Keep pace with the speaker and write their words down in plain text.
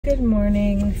Good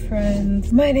morning,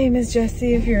 friends. My name is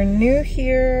Jessie. If you're new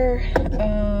here,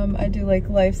 I do like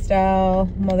lifestyle,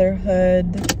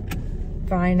 motherhood,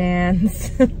 finance,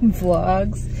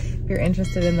 vlogs. If you're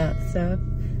interested in that stuff,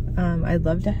 I'd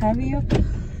love to have you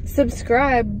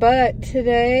subscribe. But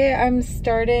today I'm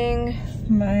starting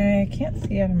I can't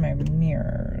see out of my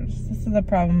mirrors. This is a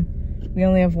problem. We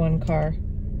only have one car.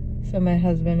 So my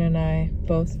husband and I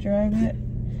both drive it.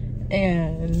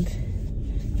 And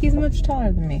he's much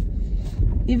taller than me,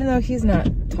 even though he's not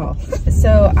tall.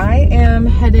 So I am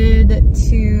headed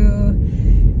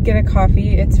to get a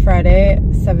coffee. It's Friday,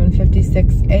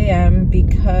 7:56 a.m.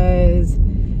 because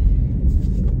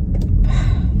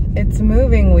it's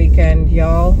moving weekend,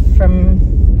 y'all.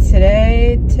 From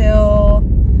today till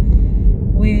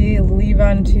we leave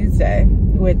on Tuesday,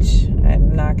 which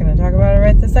I'm not gonna talk about it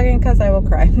right this second because I will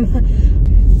cry.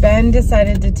 Ben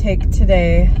decided to take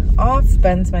today off.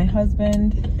 Ben's my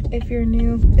husband, if you're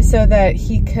new, so that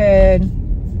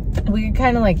we could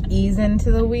kind of like ease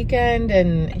into the weekend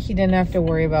and he didn't have to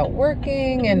worry about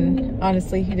working, and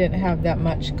honestly he didn't have that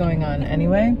much going on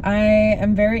anyway. I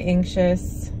am very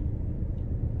anxious,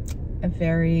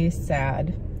 very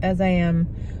sad, as I am.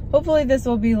 Hopefully this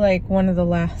will be like one of the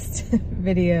last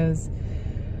videos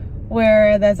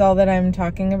where that's all that I'm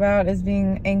talking about is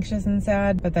being anxious and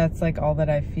sad, but that's like all that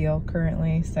I feel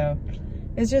currently. So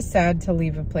it's just sad to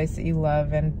leave a place that you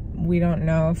love and we don't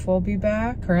know if we'll be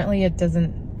back. Currently it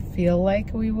doesn't feel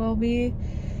like we will be.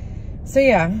 So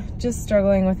yeah, just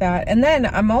struggling with that. And then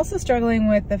I'm also struggling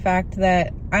with the fact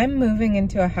that I'm moving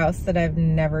into a house that I've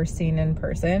never seen in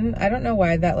person. I don't know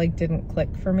why that like didn't click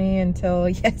for me until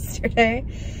yesterday.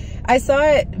 I saw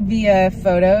it via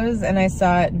photos and I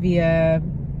saw it via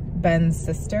Ben's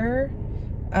sister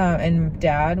and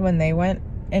dad when they went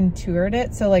and toured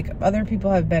it. So like other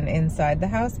people have been inside the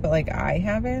house, but like I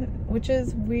haven't, which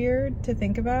is weird to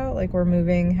think about. Like we're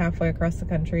moving halfway across the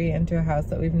country into a house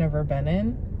that we've never been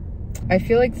in. I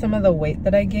feel like some of the weight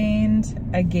that I gained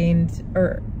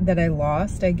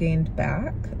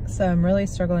back. So I'm really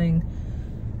struggling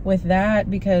with that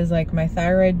because like my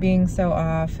thyroid being so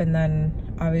off, and then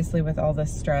obviously with all the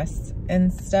stress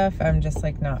and stuff, I'm just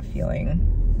like not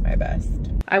feeling my best.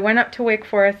 I went up to Wake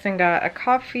Forest and got a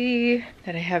coffee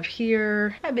that I have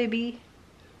here. Hi, baby.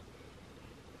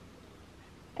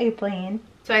 Are you playing?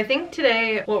 So I think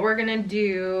today what we're gonna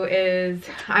do is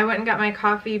I went and got my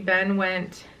coffee. Ben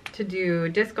went to do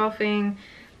disc golfing.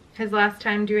 His last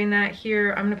time doing that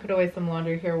here. I'm gonna put away some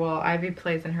laundry here while Ivy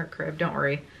plays in her crib. Don't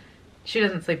worry. She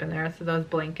doesn't sleep in there, so those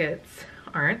blankets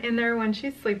aren't in there when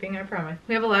she's sleeping, I promise.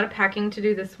 We have a lot of packing to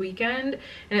do this weekend,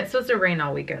 and it's supposed to rain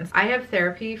all weekend. I have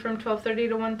therapy from 12:30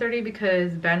 to 1:30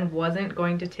 because Ben wasn't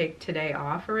going to take today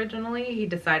off originally. He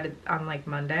decided on like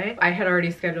Monday. I had already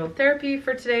scheduled therapy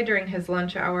for today during his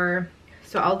lunch hour,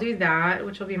 so I'll do that,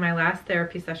 which will be my last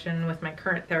therapy session with my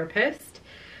current therapist.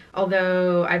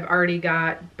 Although I've already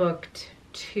got booked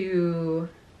 2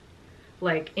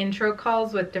 like intro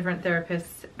calls with different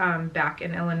therapists back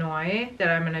in Illinois that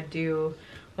I'm gonna do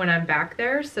when I'm back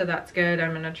there, so that's good.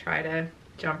 I'm gonna try to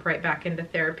jump right back into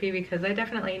therapy because I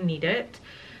definitely need it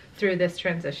through this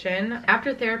transition.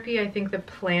 After therapy, I think the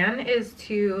plan is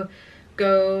to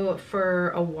go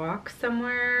for a walk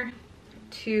somewhere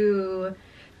to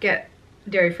get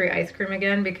dairy-free ice cream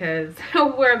again because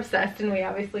we're obsessed and we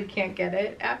obviously can't get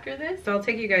it after this. So I'll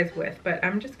take you guys with, but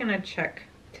I'm just gonna check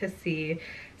to see.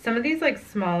 Some of these like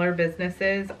smaller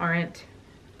businesses aren't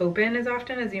open as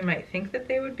often as you might think that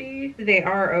they would be. They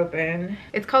are open.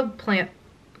 It's called Plant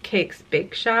Cakes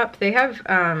Bake Shop. They have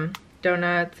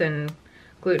donuts and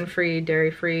gluten-free,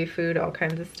 dairy-free food, all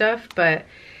kinds of stuff, but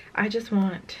I just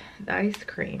want the ice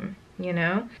cream, you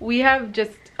know? We have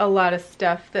just a lot of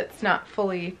stuff that's not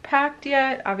fully packed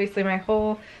yet. Obviously my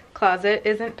whole closet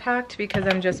isn't packed because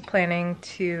I'm just planning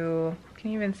to,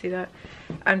 can you even see that?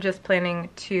 I'm just planning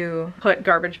to put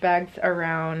garbage bags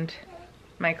around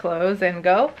my clothes and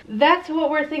go. That's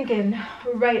what we're thinking,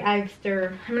 right,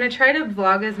 Ivester? I'm gonna try to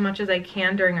vlog as much as I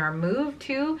can during our move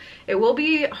too. It will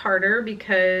be harder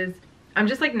because I'm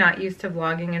just like not used to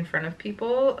vlogging in front of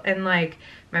people, and like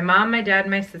my mom, my dad,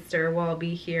 my sister will all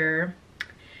be here,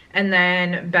 and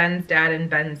then Ben's dad and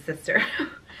Ben's sister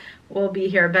will be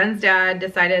here. Ben's dad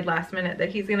decided last minute that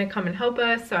he's gonna come and help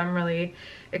us, so I'm really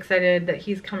excited that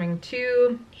he's coming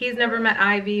too. He's never met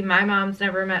Ivy. My mom's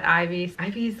never met Ivy.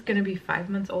 Ivy's gonna be 5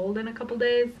 months old in a couple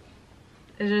days.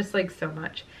 There's just like so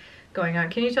much going on.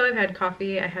 Can you tell I've had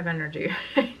coffee? I have energy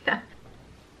right now.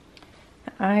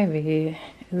 Ivy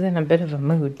is in a bit of a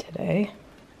mood today.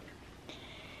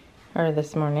 Or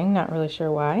this morning, not really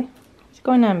sure why. What's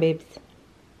going on, babes?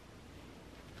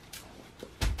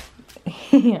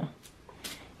 Yeah.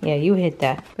 Yeah, you hit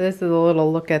that. But this is a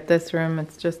little look at this room.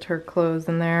 It's just her clothes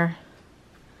in there.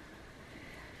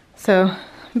 So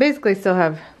basically still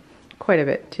have quite a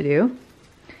bit to do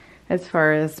as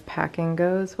far as packing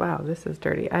goes. Wow, this is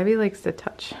dirty. Ivy likes to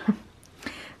touch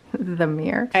the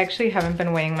mirror. I actually haven't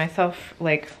been weighing myself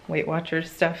like Weight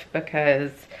Watchers stuff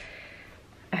because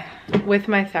with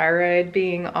my thyroid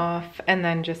being off and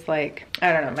then just like,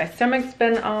 I don't know, my stomach's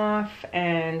been off,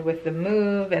 and with the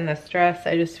move and the stress,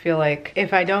 I just feel like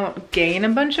if I don't gain a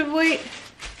bunch of weight,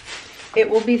 it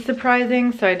will be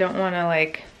surprising. So I don't want to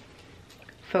like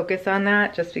focus on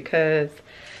that just because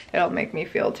it'll make me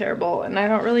feel terrible, and I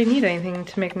don't really need anything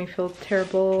to make me feel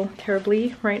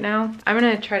terribly right now. I'm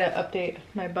gonna try to update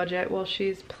my budget while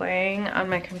she's playing on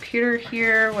my computer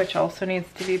here, which also needs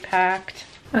to be packed.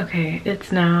 Okay,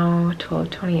 it's now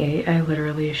 12:28. I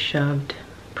literally shoved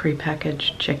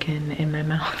prepackaged chicken in my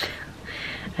mouth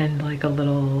and like a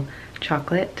little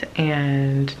chocolate,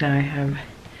 and now I have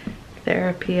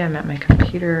therapy. I'm at my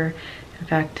computer. In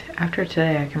fact, after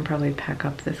today, I can probably pack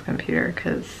up this computer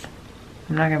because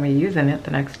I'm not gonna be using it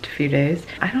the next few days.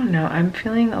 I don't know, I'm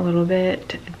feeling a little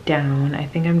bit down. I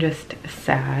think I'm just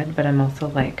sad, but I'm also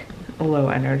like low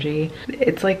energy.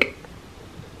 It's like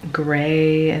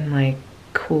gray and like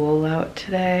cool out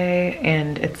today,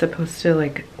 and it's supposed to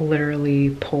like literally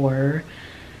pour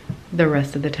the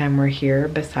rest of the time we're here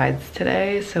besides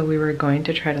today. So we were going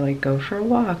to try to like go for a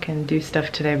walk and do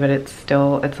stuff today, but it's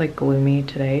like gloomy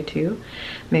today too.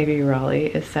 Maybe Raleigh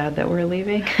is sad that we're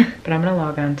leaving. But I'm gonna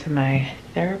log on to my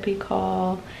therapy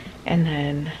call, and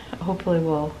then hopefully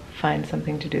we'll find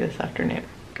something to do this afternoon.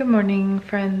 Good morning,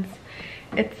 friends.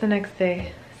 It's the next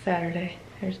day, Saturday.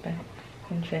 There's Ben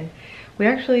and Finn. We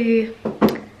actually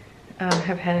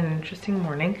have had an interesting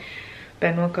morning.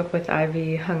 Ben woke up with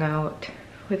Ivy, hung out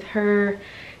with her,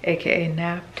 aka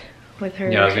napped with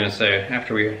her. Yeah, I was gonna say,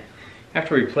 after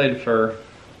we played for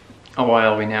a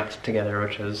while, we napped together,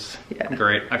 which was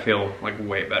great. I feel like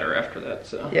way better after that,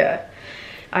 so. Yeah.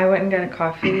 I went and got a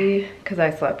coffee because I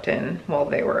slept in while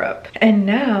they were up. And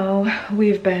now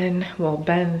we've been, well,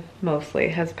 Ben mostly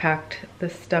has packed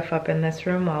this stuff up in this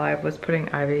room while I was putting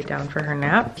Ivy down for her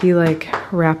nap. He like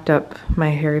wrapped up my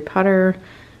Harry Potter,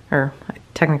 or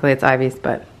technically it's Ivy's,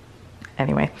 but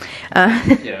anyway.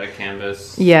 Yeah, the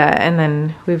canvas. Yeah, and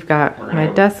then we've got my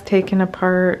desk taken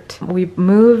apart. We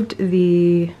moved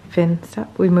the,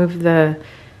 we moved the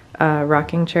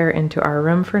rocking chair into our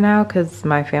room for now because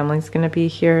my family's gonna be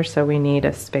here, so we need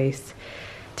a space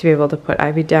to be able to put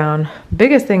Ivy down.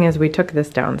 Biggest thing is we took this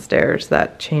downstairs,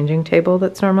 that changing table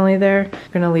that's normally there.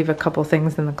 I'm gonna leave a couple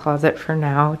things in the closet for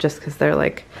now just because they're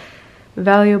like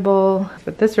valuable,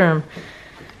 but this room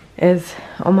is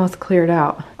almost cleared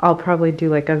out. I'll probably do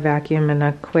like a vacuum and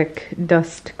a quick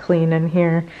dust clean in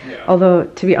here. Yeah. Although,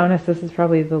 to be honest, this is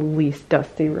probably the least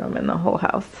dusty room in the whole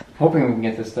house. Hoping we can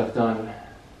get this stuff done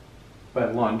by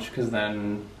lunch, because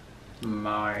then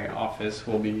my office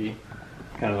will be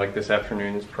kind of like this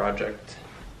afternoon's project.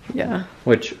 Yeah.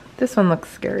 Which... this one looks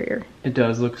scarier. It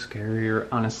does look scarier.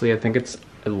 Honestly, I think it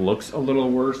looks a little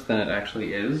worse than it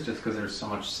actually is, just because there's so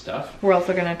much stuff. We're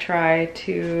also gonna try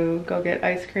to go get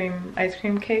ice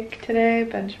cream cake today.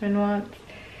 Benjamin wants.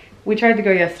 We tried to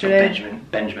go yesterday. Oh,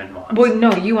 Benjamin wants. Well,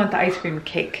 no, you want the ice cream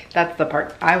cake. That's the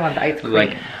part. I want the ice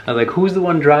cream. Like, who's the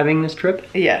one driving this trip?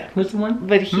 Yeah. Who's the one?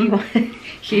 But he wants.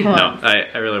 No,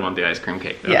 I really want the ice cream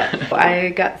cake though. Yeah. I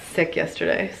got sick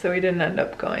yesterday, so we didn't end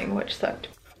up going, which sucked.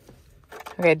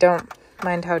 Okay, don't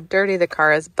mind how dirty the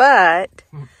car is, but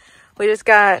we just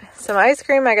got some ice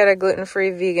cream. I got a gluten-free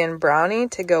vegan brownie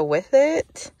to go with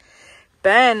it.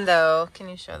 Ben, though, can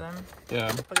you show them?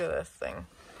 Yeah. Look at this thing.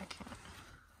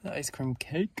 The ice cream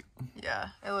cake? Yeah,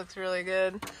 it looks really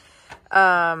good.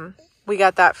 We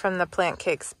got that from the Plant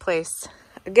Cakes place.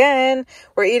 Again,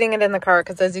 we're eating it in the car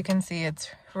because, as you can see, it's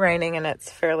raining and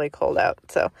it's fairly cold out.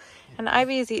 So, and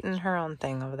Ivy's eating her own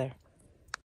thing over there.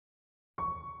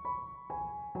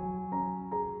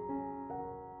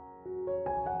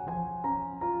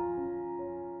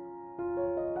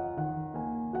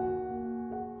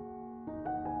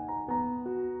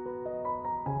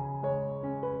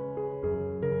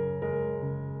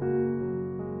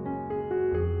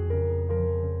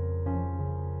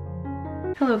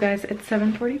 Hello guys, it's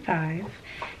 7:45.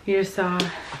 You just saw,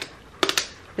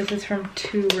 this is from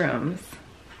 2 rooms.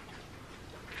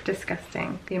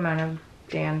 Disgusting. The amount of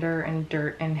dander and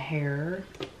dirt and hair.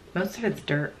 Most of it's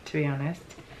dirt, to be honest.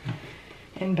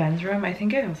 In Ben's room, I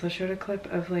think I also showed a clip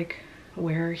of like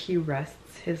where he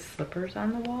rests his slippers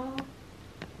on the wall.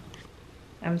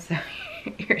 I'm so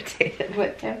irritated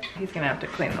with him. He's gonna have to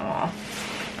clean the wall.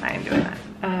 I ain't doing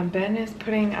that. Ben is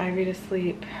putting Ivy to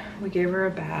sleep. We gave her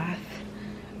a bath.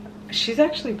 She's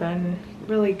actually been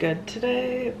really good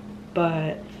today,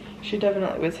 but she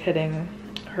definitely was hitting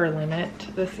her limit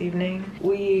this evening.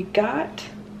 We got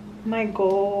my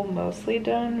goal mostly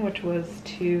done, which was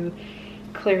to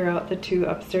clear out the 2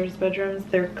 upstairs bedrooms.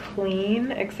 They're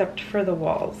clean except for the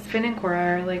walls. Finn and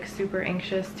Cora are like super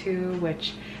anxious too,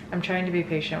 which I'm trying to be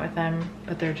patient with them,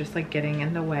 but they're just like getting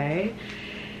in the way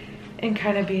and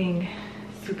kind of being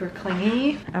super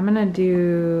clingy. I'm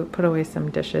gonna put away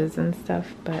some dishes and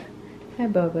stuff, but hi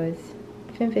Bobas.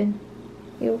 Finn,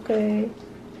 you okay?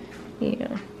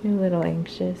 Yeah, you're a little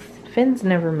anxious. Finn's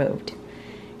never moved.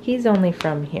 He's only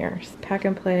from here. Pack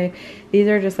and play. These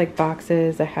are just like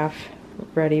boxes, a half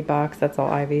ready box. That's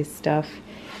all Ivy's stuff.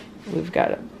 We've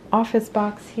got an office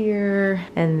box here.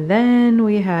 And then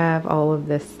we have all of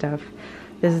this stuff.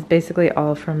 This is basically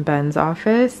all from Ben's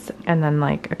office. And then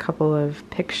like a couple of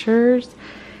pictures.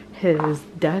 His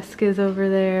desk is over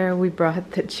there. We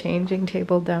brought the changing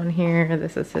table down here.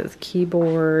 This is his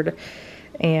keyboard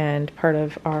and part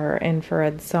of our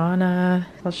infrared sauna.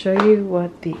 I'll show you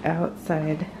what the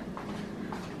outside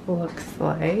looks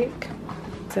like.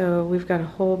 So we've got a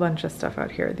whole bunch of stuff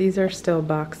out here. These are still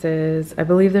boxes. I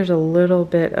believe there's a little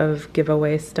bit of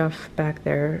giveaway stuff back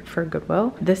there for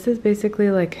Goodwill. This is basically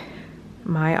like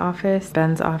my office,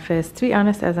 Ben's office. To be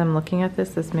honest, as I'm looking at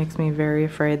this makes me very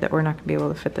afraid that we're not gonna be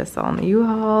able to fit this all in the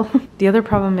U-Haul. The other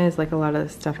problem is like a lot of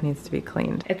this stuff needs to be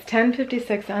cleaned. It's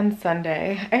 10:56 on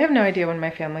Sunday. I have no idea when my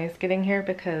family is getting here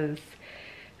because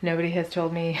nobody has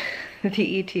told me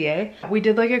the ETA. We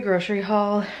did like a grocery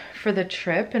haul for the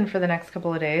trip and for the next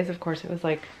couple of days. Of course, it was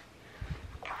like,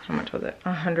 how much was it?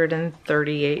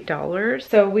 $138.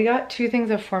 So we got 2 things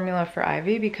of formula for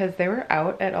Ivy because they were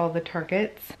out at all the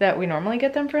Targets that we normally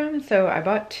get them from. So I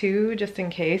bought 2 just in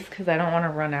case because I don't want to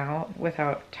run out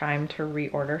without time to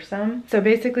reorder some. So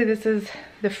basically this is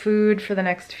the food for the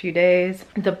next few days.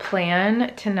 The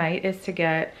plan tonight is to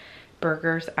get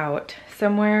burgers out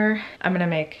somewhere. I'm gonna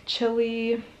make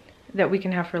chili that we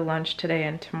can have for lunch today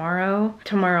and tomorrow.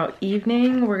 Tomorrow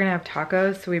evening, we're gonna have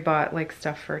tacos. So we bought like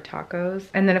stuff for tacos.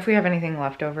 And then if we have anything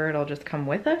left over, it'll just come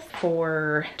with us.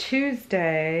 For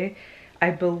Tuesday,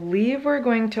 I believe we're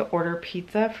going to order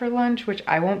pizza for lunch, which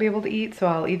I won't be able to eat. So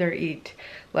I'll either eat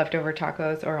leftover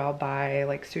tacos or I'll buy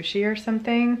like sushi or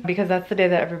something because that's the day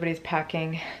that everybody's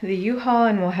packing the U-Haul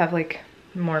and we'll have like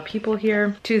more people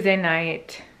here. Tuesday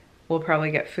night, we'll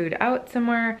probably get food out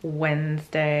somewhere.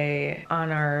 Wednesday on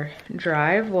our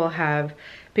drive, we'll have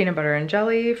peanut butter and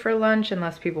jelly for lunch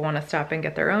unless people want to stop and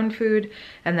get their own food.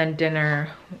 And then dinner,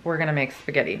 we're gonna make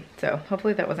spaghetti. So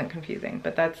hopefully that wasn't confusing,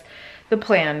 but that's the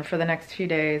plan for the next few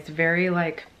days. Very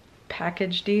like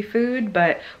packaged-y food,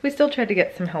 but we still tried to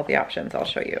get some healthy options. I'll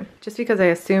show you. Just because I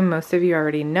assume most of you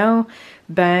already know,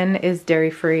 Ben is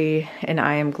dairy-free and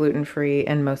I am gluten-free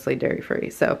and mostly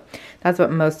dairy-free. So that's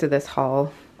what most of this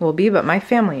haul will be, but my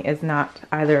family is not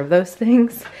either of those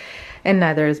things and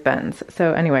neither is Ben's.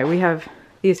 So anyway, we have,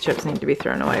 these chips need to be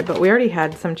thrown away, but we already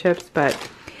had some chips, but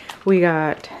we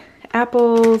got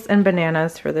apples and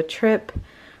bananas for the trip.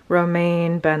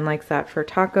 Romaine, Ben likes that for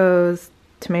tacos,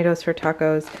 tomatoes for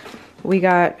tacos. We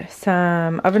got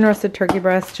some oven roasted turkey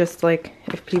breast, just like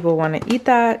if people want to eat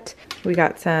that. We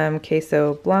got some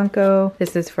queso blanco.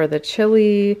 This is for the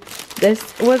chili.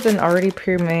 This was an already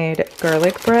pre-made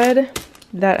garlic bread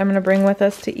that I'm gonna bring with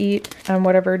us to eat on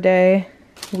whatever day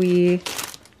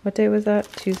what day was that?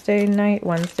 Tuesday night,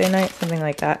 Wednesday night, something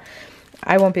like that.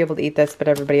 I won't be able to eat this, but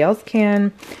everybody else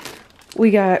can.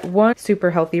 We got 1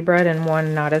 super healthy bread and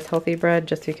 1 not as healthy bread,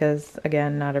 just because,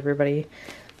 again, not everybody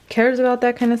cares about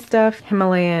that kind of stuff.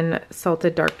 Himalayan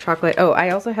salted dark chocolate. Oh, I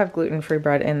also have gluten-free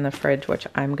bread in the fridge, which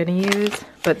I'm gonna use,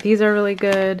 but these are really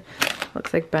good.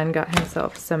 Looks like Ben got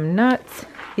himself some nuts.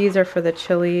 These are for the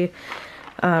chili.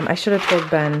 I should have told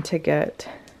Ben to get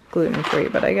gluten-free,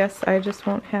 but I guess I just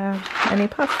won't have any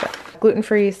pasta.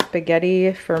 Gluten-free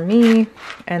spaghetti for me,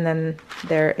 and then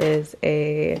there is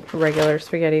a regular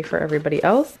spaghetti for everybody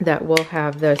else that we'll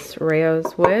have this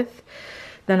Rayo's with.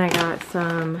 Then I got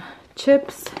some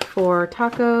chips for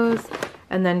tacos,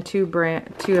 and then 2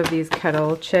 of these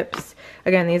kettle chips.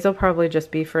 Again, these will probably just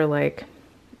be for like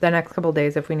the next couple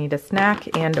days if we need a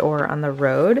snack and or on the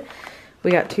road. We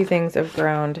got 2 things of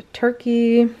ground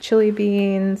turkey, chili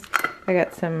beans. I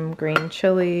got some green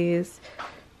chilies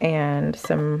and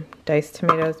some diced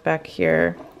tomatoes back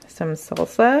here, some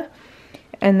salsa,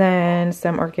 and then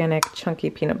some organic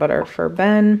chunky peanut butter for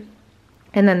Ben.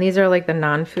 And then these are like the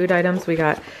non-food items. We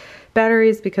got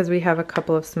batteries because we have a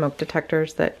couple of smoke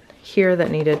detectors that here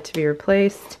that needed to be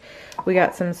replaced. We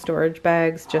got some storage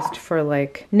bags just for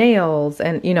like nails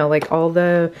and, you know, like all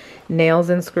the nails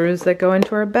and screws that go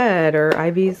into our bed or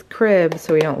Ivy's crib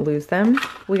so we don't lose them.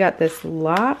 We got this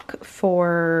lock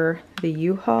for the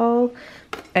U-Haul,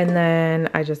 and then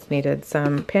I just needed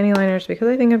some panty liners because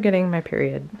I think I'm getting my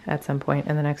period at some point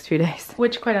in the next few days,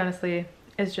 which quite honestly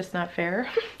is just not fair.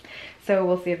 So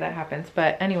we'll see if that happens.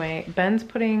 But anyway, Ben's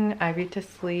putting Ivy to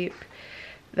sleep.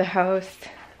 The house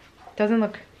doesn't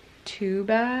look too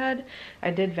bad.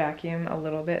 I did vacuum a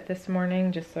little bit this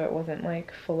morning just so it wasn't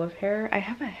like full of hair. I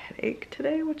have a headache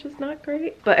today, which is not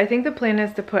great. But I think the plan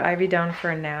is to put Ivy down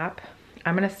for a nap.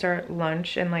 I'm gonna start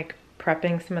lunch and like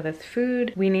prepping some of this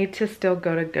food. We need to still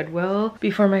go to Goodwill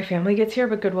before my family gets here,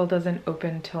 but Goodwill doesn't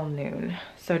open till noon.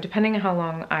 So depending on how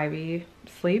long Ivy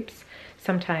sleeps,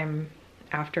 sometime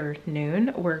after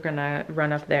noon, we're gonna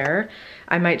run up there.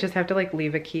 I might just have to like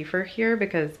leave a key for here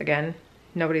because again,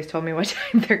 nobody's told me what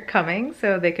time they're coming.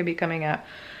 So they could be coming at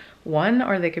 1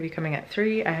 or they could be coming at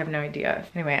 3. I have no idea.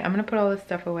 Anyway, I'm gonna put all this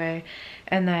stuff away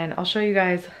and then I'll show you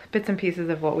guys bits and pieces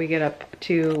of what we get up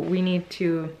to. We need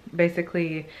to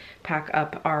basically pack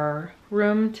up our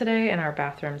room today and our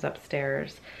bathrooms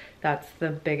upstairs. That's the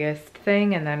biggest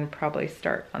thing, and then probably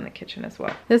start on the kitchen as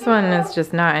well. This one is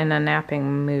just not in a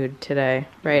napping mood today,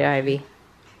 right, Ivy?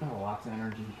 Oh, lots of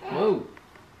energy. Whoa!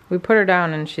 We put her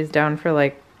down and she's down for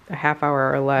like a half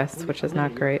hour or less, which is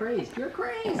not great. You're crazy. You're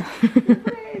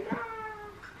crazy.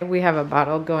 We have a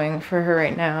bottle going for her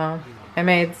right now. I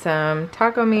made some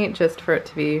taco meat just for it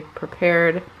to be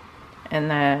prepared,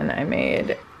 and then I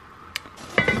made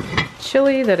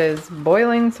chili that is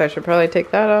boiling, so I should probably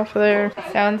take that off of there.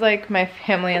 Sounds like my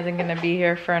family isn't gonna be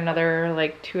here for another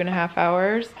like 2.5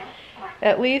 hours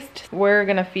at least. We're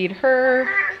gonna feed her,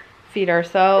 feed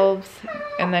ourselves,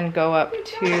 and then go up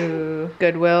to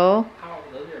Goodwill,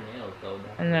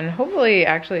 and then hopefully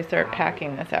actually start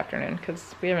packing this afternoon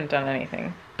because we haven't done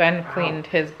anything. Ben cleaned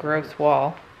his gross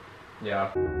wall.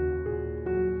 Yeah.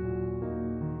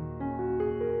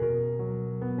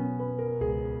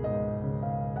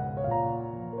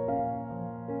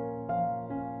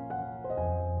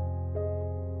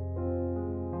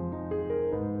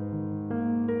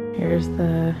 Here's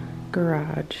the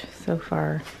garage so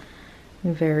far.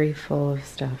 Very full of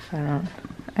stuff.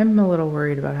 I'm a little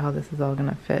worried about how this is all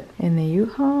gonna fit in the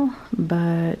U-Haul,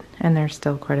 and there's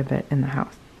still quite a bit in the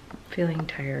house. Feeling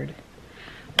tired,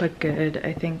 but good.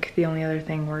 I think the only other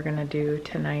thing we're gonna do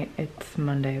tonight, it's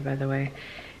Monday by the way,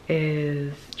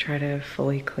 is try to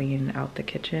fully clean out the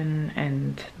kitchen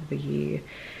and the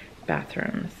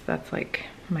bathrooms. That's like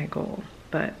my goal.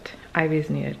 But Ivy's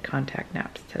needed contact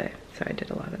naps today, so I did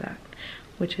a lot of that,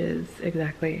 which is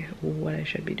exactly what I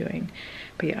should be doing.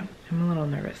 But yeah, I'm a little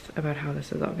nervous about how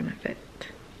this is all gonna fit.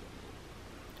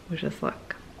 Wish us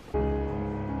luck.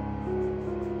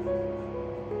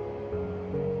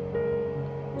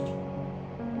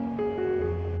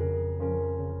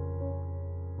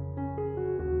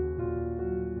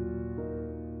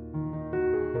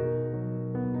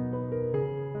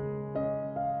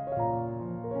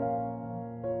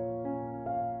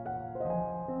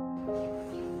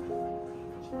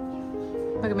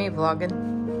 Look at me vlogging.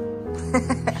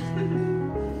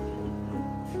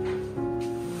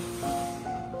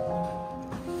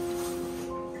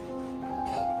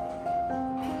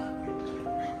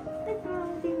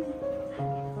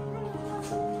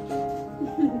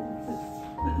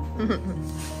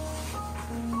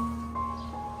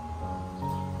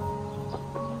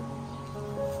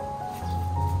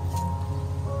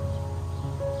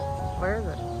 Where is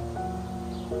it?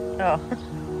 Oh,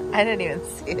 I didn't even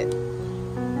see it.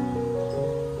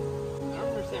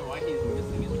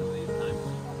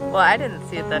 Well, I didn't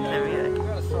see it that time either. We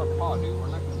gotta start paw, dude. We're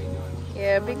not gonna be doing it.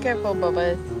 Yeah, be careful,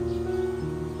 Bubba.